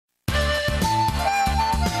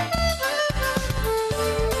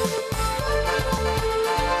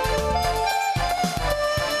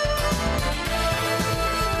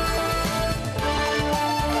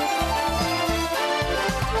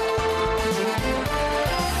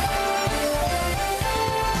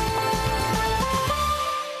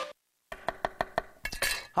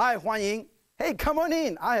Hi, 欢迎. Hey, come on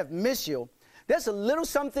in. I have missed you. There's a little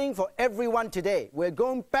something for everyone today. We're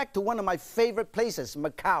going back to one of my favorite places,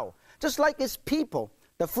 Macau. Just like its people,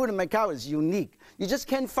 the food in Macau is unique. You just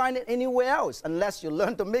can't find it anywhere else unless you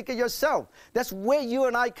learn to make it yourself. That's where you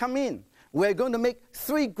and I come in. We're going to make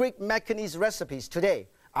 3 Greek Macanese recipes today.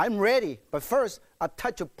 I'm ready, but first, a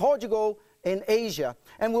touch of Portugal in Asia,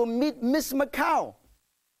 and we'll meet Miss Macau.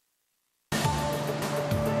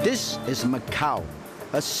 This is Macau,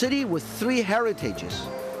 a city with 3 heritages,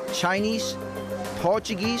 Chinese,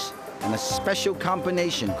 Portuguese, and a special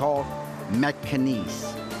combination called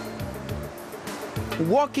Macanese.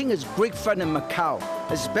 Walking is great fun in Macau,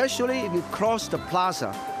 especially if you cross the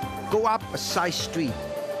plaza, go up a side street,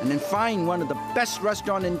 and then find one of the best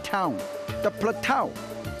restaurants in town, the Platao,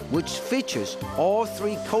 which features all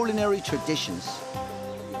 3 culinary traditions.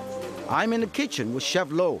 I'm in the kitchen with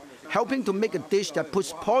Chef Lo, helping to make a dish that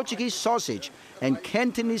puts Portuguese sausage and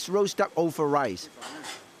Cantonese roast duck over rice.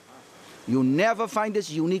 You'll never find this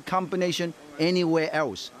unique combination anywhere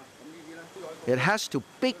else. It has to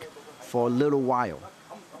bake for a little while.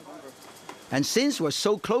 And since we're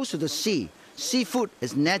so close to the sea, seafood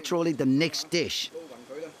is naturally the next dish.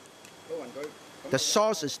 The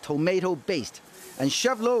sauce is tomato-based, and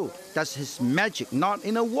Chef Lo does his magic not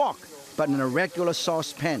in a wok, but in a regular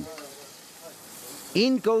saucepan.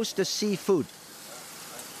 In goes the seafood.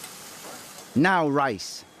 Now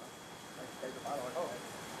rice.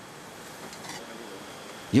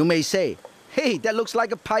 You may say, hey, that looks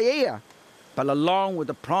like a paella. But along with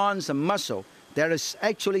the prawns and mussel, there is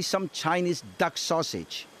actually some Chinese duck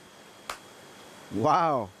sausage.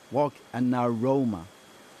 Wow, what an aroma.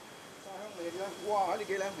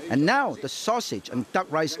 And now the sausage and duck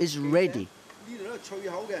rice is ready.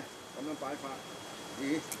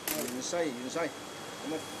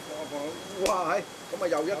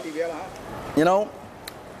 You know,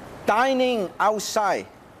 dining outside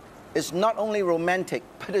is not only romantic,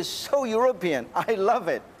 but it's so European. I love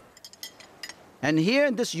it. And here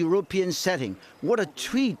in this European setting, what a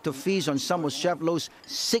treat to feast on some of Chef Lo's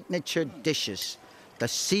signature dishes. The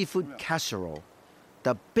seafood casserole,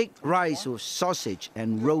 the big rice with sausage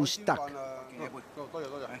and roast duck.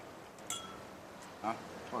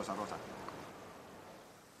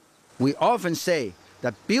 We often say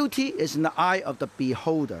that beauty is in the eye of the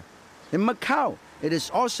beholder. In Macau, it is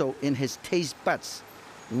also in his taste buds.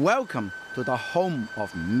 Welcome to the home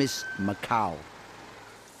of Miss Macau.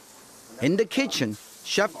 In the kitchen,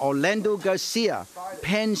 Chef Orlando Garcia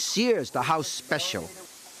pan-sears the house special.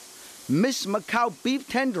 Miss Macau beef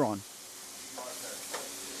tenderloin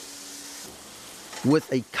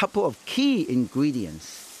with a couple of key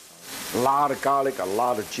ingredients. A lot of garlic, a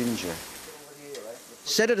lot of ginger.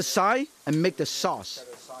 Set it aside and make the sauce.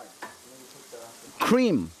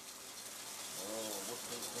 Cream.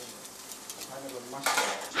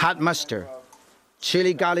 Hot mustard.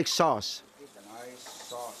 Chili garlic sauce.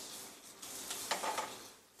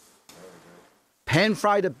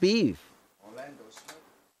 Pan-fry the beef.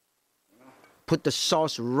 Put the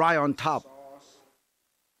sauce right on top.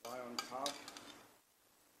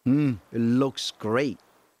 It looks great.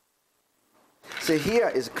 So here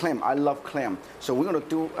is clam. I love clam. So we're going to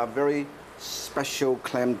do a very special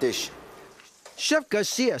clam dish. Chef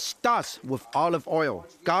Garcia starts with olive oil,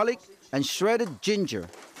 garlic, and shredded ginger,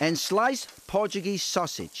 and sliced Portuguese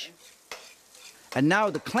sausage. And now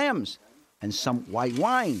the clams and some white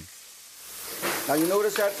wine. Now you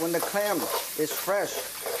notice that when the clam is fresh,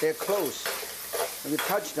 they're close. When you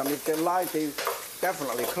touch them, if they're live, they're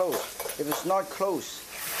definitely close. If it's not close,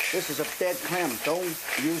 this is a dead clam. Don't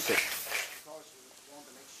use it.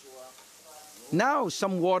 Now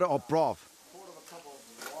some water or broth.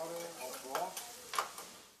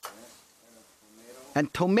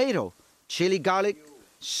 And tomato, chili garlic,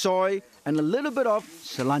 soy, and a little bit of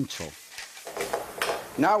cilantro.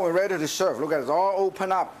 Now we're ready to serve. Look at it, it's all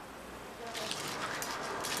open up.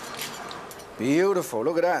 Beautiful,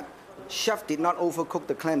 look at that. Chef did not overcook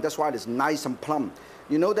the clam, that's why it's nice and plump.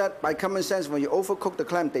 You know that by common sense, when you overcook the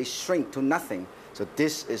clam, they shrink to nothing. So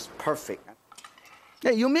this is perfect.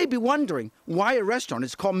 Hey, you may be wondering why a restaurant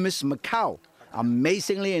is called Miss Macau.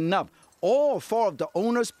 Amazingly enough, all 4 of the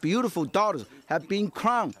owner's beautiful daughters have been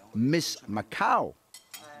crowned Miss Macau.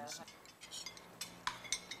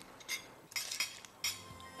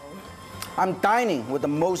 I'm dining with the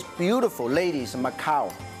most beautiful ladies in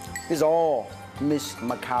Macau. These are all Miss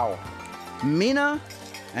Macau. Mina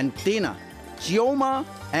and Dina, Gioma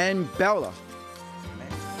and Bella.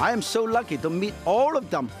 I am so lucky to meet all of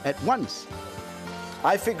them at once.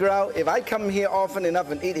 I figure out if I come here often enough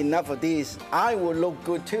and eat enough of these, I will look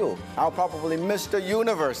good too. I'll probably miss the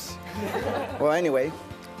universe. Well, anyway,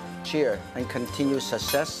 Cheer and continued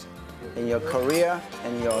success in your career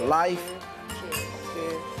and your life.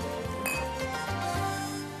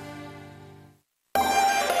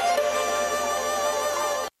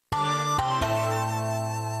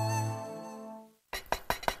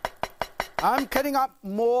 I'm cutting up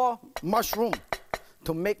more mushroom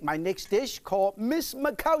to make my next dish called Miss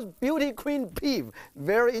Macau's Beauty Queen Beef.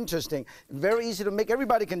 Very interesting, very easy to make.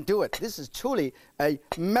 Everybody can do it. This is truly a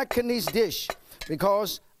Macanese dish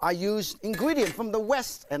because I use ingredients from the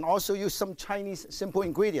West and also use some Chinese simple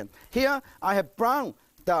ingredient. Here I have browned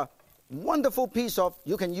the wonderful piece of,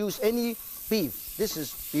 you can use any beef. This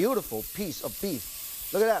is beautiful piece of beef.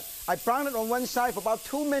 Look at that. I browned it on one side for about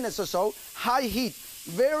 2 minutes or so, high heat.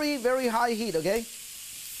 Very, very high heat, okay?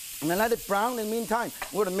 And then let it brown. In the meantime,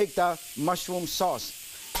 we're going to make the mushroom sauce.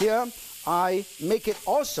 Here, I make it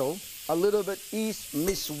also a little bit east,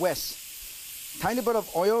 miss west. Tiny bit of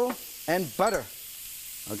oil and butter,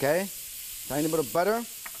 okay? Tiny bit of butter.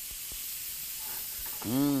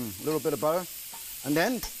 A little bit of butter. And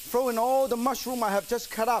then throw in all the mushroom I have just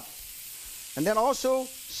cut up. And then also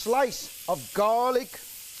slice of garlic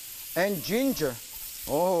and ginger.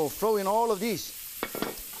 Oh, throw in all of these.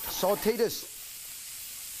 Saute this.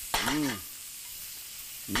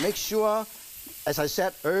 Make sure, as I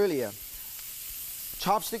said earlier,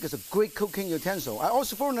 chopstick is a great cooking utensil. I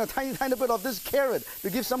also throw in a tiny bit of this carrot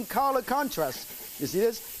to give some color contrast. You see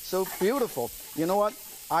this? So beautiful. You know what?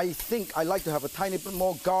 I think I like to have a tiny bit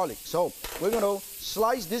more garlic. So we're going to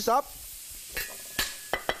slice this up.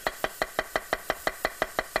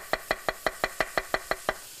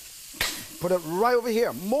 Put it right over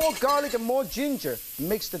here. More garlic and more ginger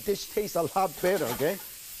makes the dish taste a lot better, okay?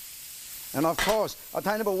 And of course, a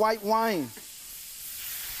tiny bit of white wine.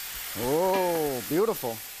 Oh,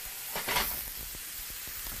 beautiful.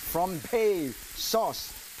 Flambe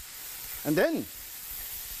sauce. And then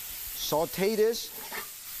saute this.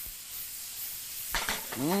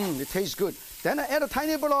 It tastes good. Then I add a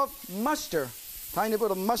tiny bit of mustard. Tiny bit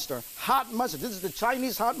of mustard. Hot mustard. This is the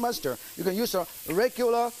Chinese hot mustard. You can use a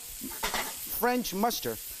regular French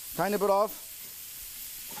mustard. Tiny bit of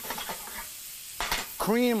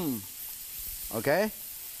cream. Okay?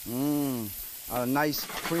 A nice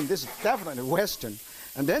cream. This is definitely Western.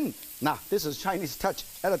 And then, now, this is Chinese touch.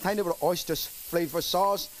 Add a tiny bit of oyster flavor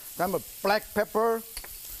sauce. Tiny bit of black pepper.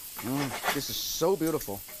 This is so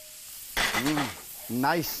beautiful.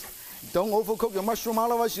 Nice. Don't overcook your mushroom,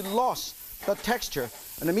 otherwise you lost the texture.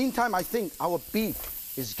 In the meantime, I think our beef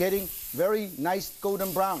is getting very nice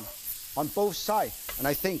golden brown on both sides. And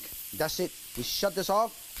I think that's it. We shut this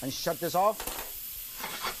off and shut this off.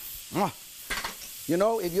 You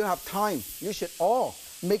know, if you have time, you should all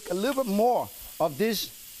make a little bit more of this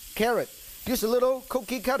carrot. Use a little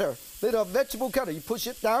cookie cutter, little vegetable cutter. You push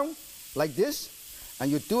it down like this, and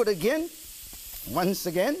you do it again. Once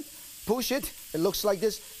again, push it. It looks like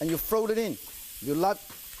this, and you throw it in. You love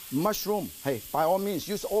mushroom. Hey, by all means,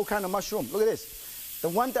 use all kind of mushroom. Look at this. The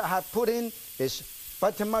one that I have put in is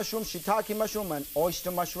butter mushroom, shiitake mushroom, and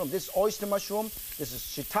oyster mushroom. This oyster mushroom, this is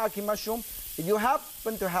shiitake mushroom. If you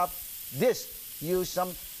happen to have this, use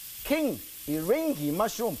some king iringi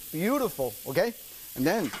mushroom. Beautiful, okay? And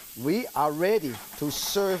then we are ready to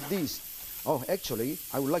serve these. Oh, actually,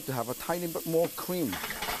 I would like to have a tiny bit more cream.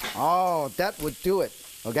 Oh, that would do it,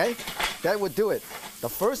 okay? That would do it. The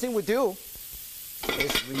first thing we do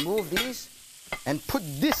is remove these and put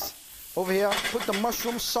this over here. Put the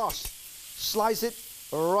mushroom sauce. Slice it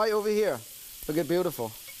right over here. Look at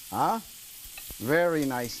beautiful. Huh? Very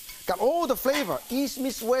nice. Got all the flavor, east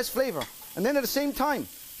meets west flavor. And then at the same time,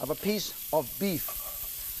 I have a piece of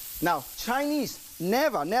beef. Now, Chinese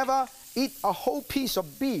never eat a whole piece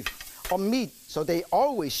of beef or meat, so they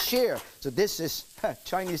always share. So this is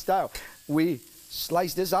Chinese style. We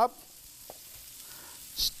slice this up,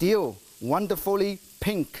 still wonderfully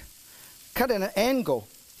pink. Cut at an angle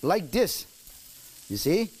like this. You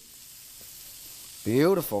see?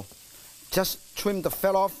 Beautiful. Just trim the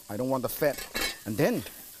fat off. I don't want the fat. And then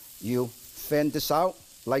you fan this out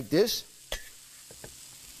like this.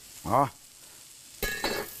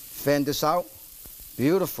 Fan this out.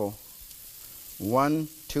 Beautiful. 1,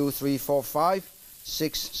 2, 3, 4, 5,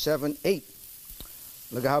 6, 7, 8.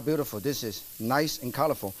 Look at how beautiful this is. Nice and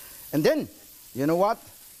colorful. And then, you know what?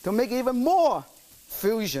 To make it even more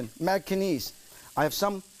fusion, Macanese, I have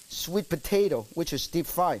some sweet potato, which is deep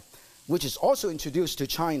fried, which is also introduced to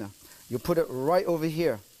China. You put it right over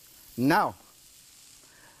here. Now,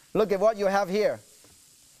 look at what you have here.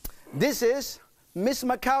 This is Miss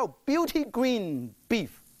Macau Beauty Green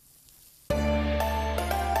Beef.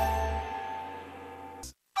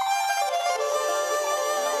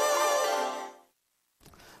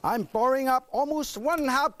 I'm boiling up almost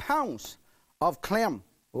 1.5 pounds of clam.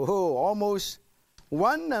 Oh, almost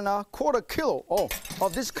 1.25 kilos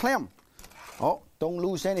of this clam. Oh, don't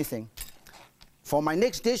lose anything. For my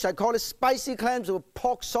next dish, I call it spicy clams with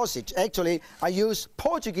pork sausage. Actually, I use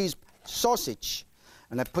Portuguese sausage.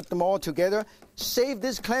 And I put them all together. Save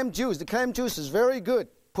this clam juice. The clam juice is very good.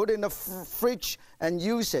 Put it in the fridge and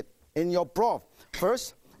use it in your broth.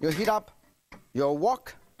 First, you heat up your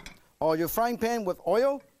wok or your frying pan with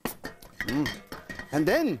oil. And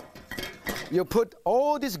then you put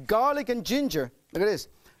all this garlic and ginger. Look at this.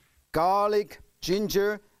 Garlic,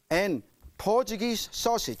 ginger, and Portuguese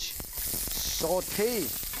sausage. Saute.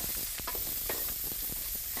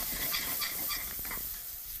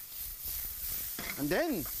 And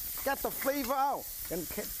then get the flavor out. And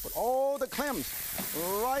put all the clams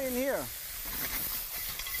right in here.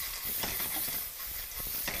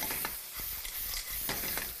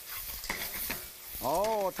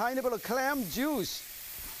 Oh, a tiny bit of clam juice.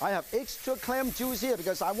 I have extra clam juice here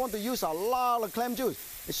because I want to use a lot of clam juice.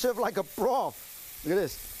 It's served like a broth. Look at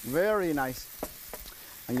this. Very nice.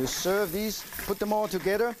 And you serve these, put them all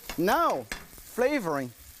together. Now,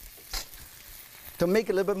 flavoring. To make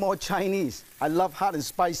it a little bit more Chinese. I love hot and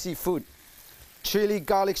spicy food. Chili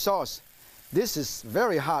garlic sauce. This is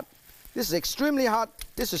very hot. This is extremely hot.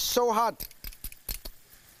 This is so hot.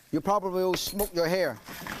 You probably will smoke your hair.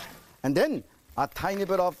 And then a tiny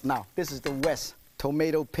bit of, now this is the West,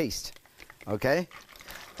 tomato paste. Okay?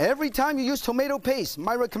 Every time you use tomato paste,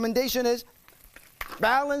 my recommendation is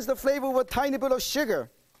balance the flavor with a tiny bit of sugar.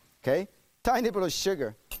 Okay? Tiny bit of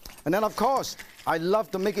sugar. And then of course, I love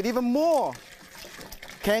to make it even more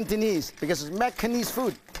Cantonese because it's Cantonese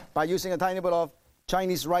food by using a tiny bit of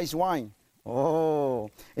Chinese rice wine. Oh,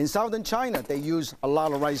 in southern China, they use a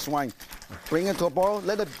lot of rice wine. Bring it to a boil,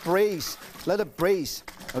 let it braise,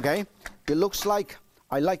 okay? It looks like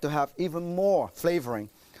I like to have even more flavoring.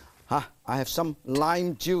 I have some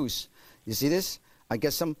lime juice. You see this? I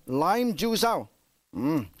get some lime juice out.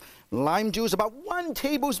 Lime juice, about 1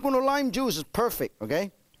 tablespoon of lime juice is perfect, okay?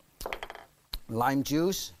 Lime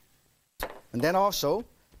juice. And then also,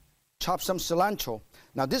 chop some cilantro.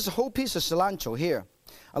 Now, this is a whole piece of cilantro here.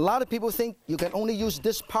 A lot of people think you can only use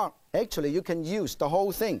this part. Actually, you can use the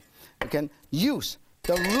whole thing. You can use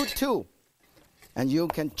the root too. And you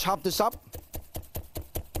can chop this up.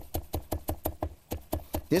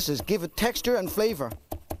 This is give it texture and flavor.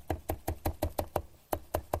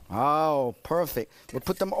 Oh, perfect. We'll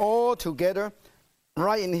put them all together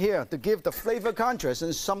right in here to give the flavor contrast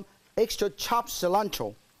and some extra chopped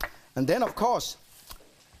cilantro. And then, of course,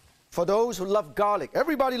 for those who love garlic,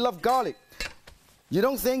 everybody loves garlic. You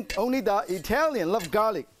don't think only the Italian love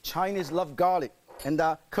garlic. Chinese love garlic. And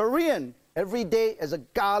the Korean, every day is a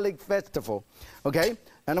garlic festival. Okay?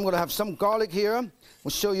 And I'm going to have some garlic here.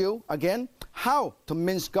 We'll show you again how to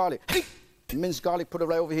mince garlic. Mince garlic, put it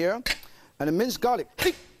right over here. And the minced garlic,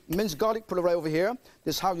 put it right over here.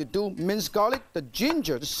 This is how you do minced garlic. The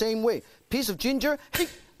ginger, the same way. Piece of ginger,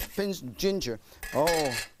 pinch ginger.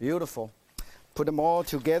 Oh, beautiful. Put them all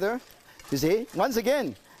together. You see, once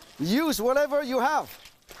again, use whatever you have.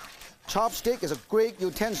 Chopstick is a great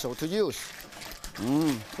utensil to use.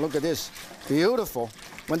 Look at this, beautiful.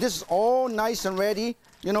 When this is all nice and ready,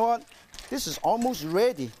 you know what? This is almost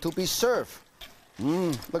ready to be served.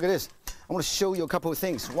 Look at this. I want to show you a couple of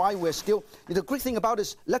things. Why we're still, the great thing about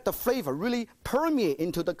this, let the flavor really permeate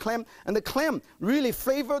into the clam, and the clam really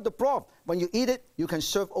flavor the broth. When you eat it, you can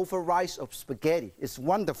serve over rice or spaghetti. It's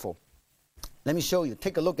wonderful. Let me show you.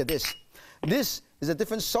 Take a look at this. This is a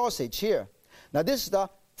different sausage here. Now this is the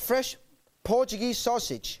fresh Portuguese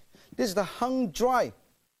sausage. This is the hung dry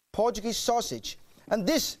Portuguese sausage. And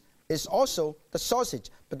this is also the sausage,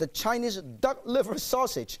 but the Chinese duck liver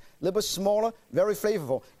sausage, a little bit smaller, very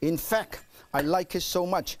flavorful. In fact, I like it so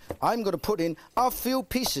much. I'm going to put in a few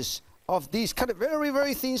pieces of these, cut it very,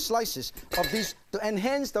 very thin slices of these to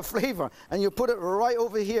enhance the flavor. And you put it right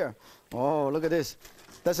over here. Oh, look at this.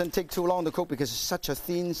 Doesn't take too long to cook because it's such a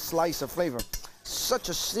thin slice of flavor. Such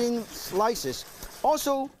a thin slices.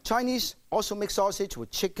 Also, Chinese also make sausage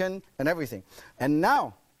with chicken and everything. And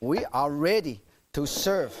now we are ready to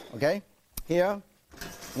serve, okay? Here,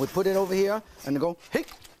 we put it over here and go, hey,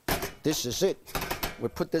 this is it. We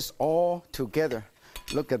put this all together.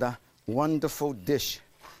 Look at that wonderful dish.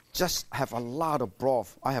 Just have a lot of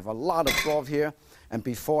broth. I have a lot of broth here. And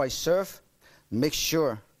before I serve, make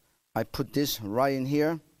sure I put this right in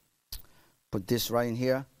here. Put this right in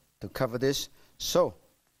here to cover this. So,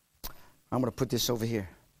 I'm going to put this over here.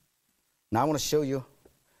 Now I want to show you.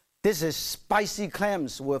 This is spicy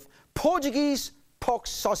clams with Portuguese pork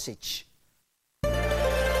sausage.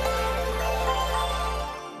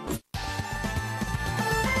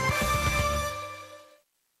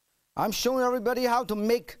 I'm showing everybody how to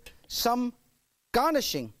make some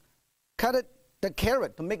garnishing. Cut it, the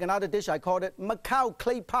carrot, to make another dish. I call it Macau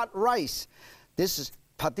clay pot rice. This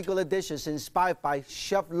particular dish is inspired by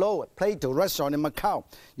Chef Lo at Plato restaurant in Macau.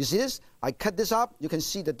 You see this? I cut this up. You can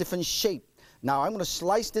see the different shape. Now I'm going to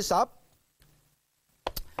slice this up.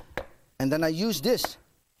 And then I use this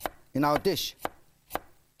in our dish.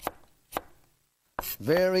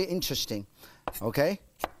 Very interesting. Okay?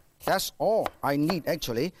 That's all I need,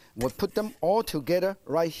 actually. We'll put them all together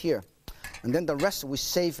right here. And then the rest, we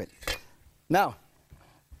save it. Now,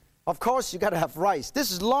 of course, you got to have rice.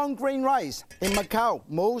 This is long grain rice. In Macau,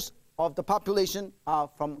 most of the population are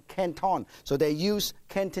from Canton. So they use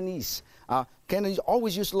Cantonese. Cantonese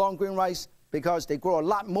always use long grain rice because they grow a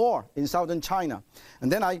lot more in southern China.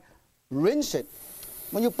 And then I rinse it.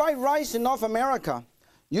 When you buy rice in North America,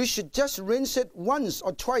 you should just rinse it once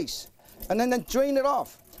or twice. And then drain it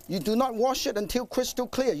off. You do not wash it until crystal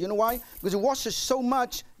clear. You know why? Because you wash it so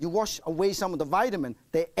much, you wash away some of the vitamin.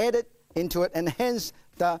 They add it into it, and hence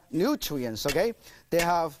the nutrients, okay? They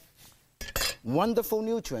have wonderful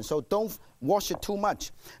nutrients, so don't wash it too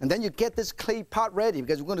much. And then you get this clay pot ready,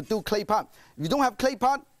 because we're going to do clay pot. If you don't have clay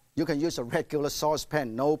pot, you can use a regular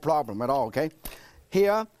saucepan, no problem at all, okay?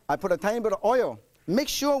 Here, I put a tiny bit of oil. Make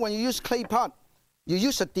sure when you use clay pot, you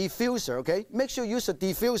use a diffuser, okay? Make sure you use a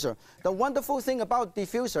diffuser. The wonderful thing about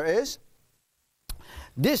diffuser is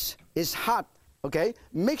this is hot, okay?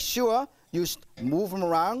 Make sure you move them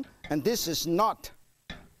around, and this is not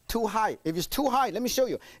too high. If it's too high, let me show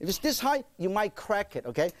you. If it's this high, you might crack it,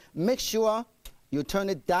 okay? Make sure you turn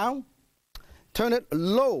it down, turn it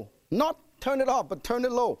low. Not turn it off, but turn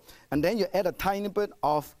it low. And then you add a tiny bit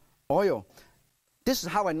of oil. This is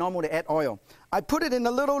how I normally add oil. I put it in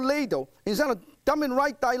a little ladle. Instead of dumping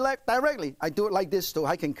right directly, I do it like this so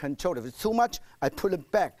I can control it. If it's too much, I put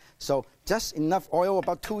it back. So just enough oil,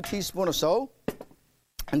 about 2 teaspoons or so.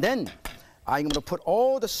 And then I'm going to put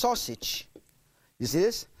all the sausage. You see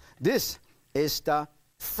this? This is the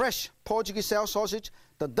fresh Portuguese style sausage,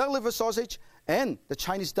 the duck liver sausage, and the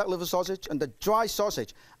Chinese duck liver sausage, and the dry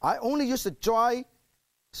sausage. I only use the dry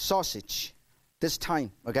sausage this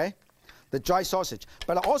time, okay? The dry sausage.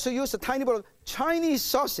 But I also use a tiny bit of Chinese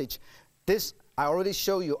sausage. This I already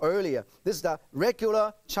showed you earlier. This is the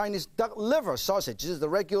regular Chinese duck liver sausage. This is the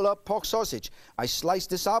regular pork sausage. I slice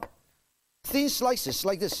this up, thin slices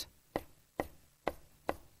like this.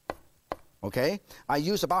 Okay? I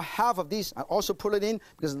use about half of these. I also put it in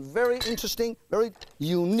because it's very interesting, very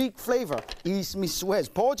unique flavor. East meets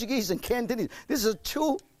West, Portuguese and Cantonese. This is a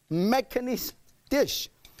two mechanism dish.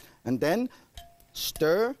 And then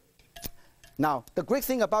stir. Now, the great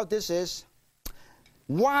thing about this is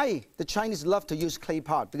why the Chinese love to use clay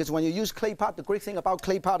pot. Because when you use clay pot, the great thing about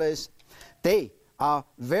clay pot is they are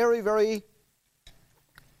very, very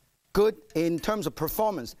good in terms of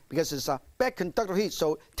performance because it's a back conductor heat.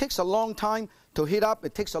 So it takes a long time to heat up.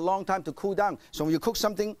 It takes a long time to cool down. So when you cook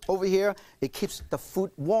something over here, it keeps the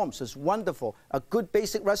food warm. So it's wonderful. A good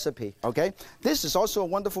basic recipe, okay? This is also a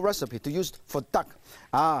wonderful recipe to use for duck.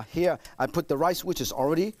 Here I put the rice, which is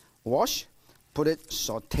already washed. Put it,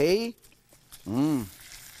 saute.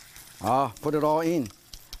 Put it all in,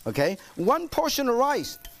 okay? 1 portion of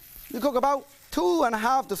rice. You cook about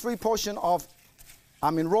 2.5 to 3 portions of,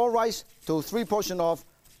 raw rice to 3 portions of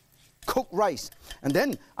cooked rice. And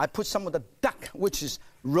then I put some of the duck, which is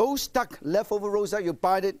roast duck, leftover roast duck. You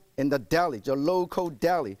buy it in the deli, your local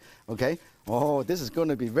deli, okay? Oh, this is going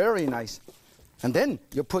to be very nice. And then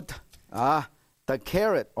you put the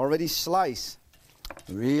carrot already sliced.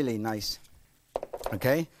 Really nice,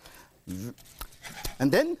 okay?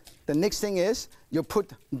 And then the next thing is you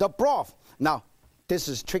put the broth. Now, this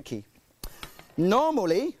is tricky.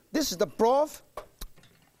 Normally, this is the broth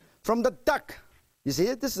from the duck. You see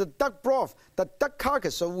it? This is the duck broth, the duck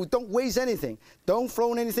carcass, so we don't waste anything. Don't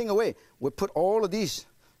throw anything away. We put all of these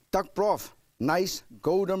duck broth, nice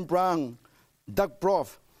golden brown duck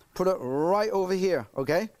broth. Put it right over here,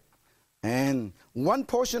 okay? And 1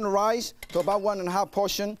 portion of rice to about 1.5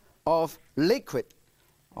 portion of liquid,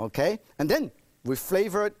 okay? And then we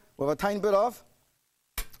flavor it with a tiny bit of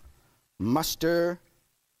mustard,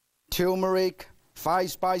 turmeric,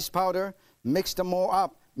 5 spice powder, mix them all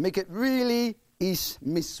up. Make it really East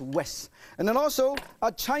meets West. And then also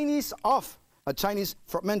a Chinese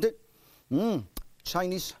fermented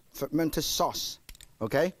sauce,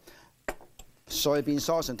 okay? Soybean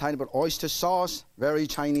sauce and tiny bit of oyster sauce, very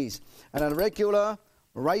Chinese. And a regular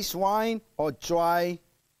rice wine or dry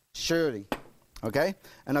sherry, okay?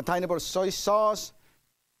 And a tiny bit of soy sauce.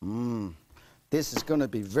 This is going to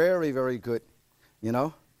be very, very good, you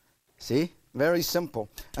know? See? Very simple.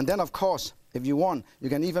 And then, of course, if you want. You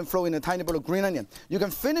can even throw in a tiny bit of green onion. You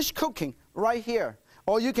can finish cooking right here.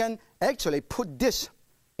 Or you can actually put this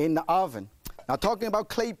in the oven. Now talking about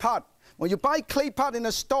clay pot. When you buy clay pot in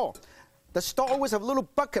a store, the store always have a little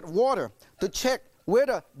bucket of water to check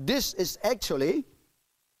whether this is actually,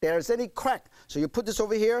 there's any crack. So you put this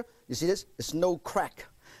over here, you see this? There's no crack.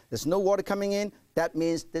 There's no water coming in. That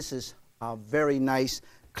means this is a very nice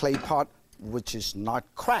clay pot, which is not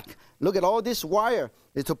cracked. Look at all this wire.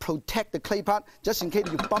 It's to protect the clay pot. Just in case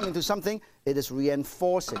you bump into something, it is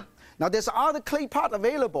reinforcing. Now there's other clay pot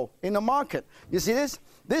available in the market. You see this?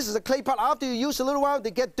 This is a clay pot. After you use a little while,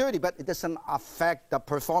 they get dirty, but it doesn't affect the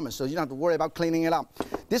performance, so you don't have to worry about cleaning it up.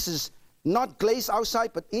 This is not glazed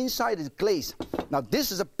outside, but inside is glazed. Now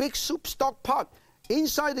this is a big soup stock pot.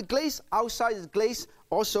 Inside the glaze, outside is glazed,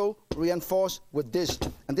 also reinforced with this.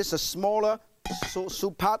 And this is a smaller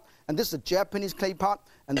soup pot, and this is a Japanese clay pot,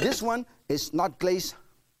 and this one is not glazed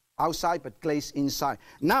outside, but glazed inside.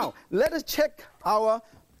 Now, let us check our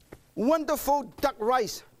wonderful duck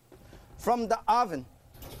rice from the oven.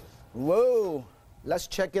 Whoa, let's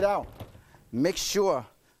check it out. Make sure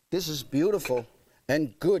this is beautiful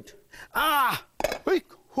and good. Ah,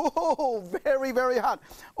 whoa, very, very hot.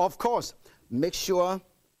 Of course, make sure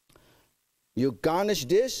you garnish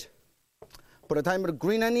this, put a tiny bit of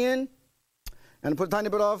green onion, and put a tiny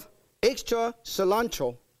bit of extra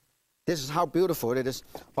cilantro. This is how beautiful it is.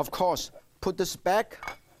 Of course, put this back.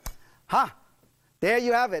 Ha! There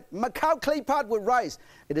you have it. Macau clay pot with rice.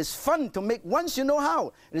 It is fun to make once you know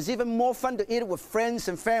how. It is even more fun to eat it with friends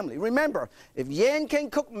and family. Remember, if Yan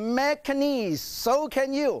can cook Macanese, so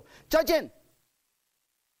can you. 再见.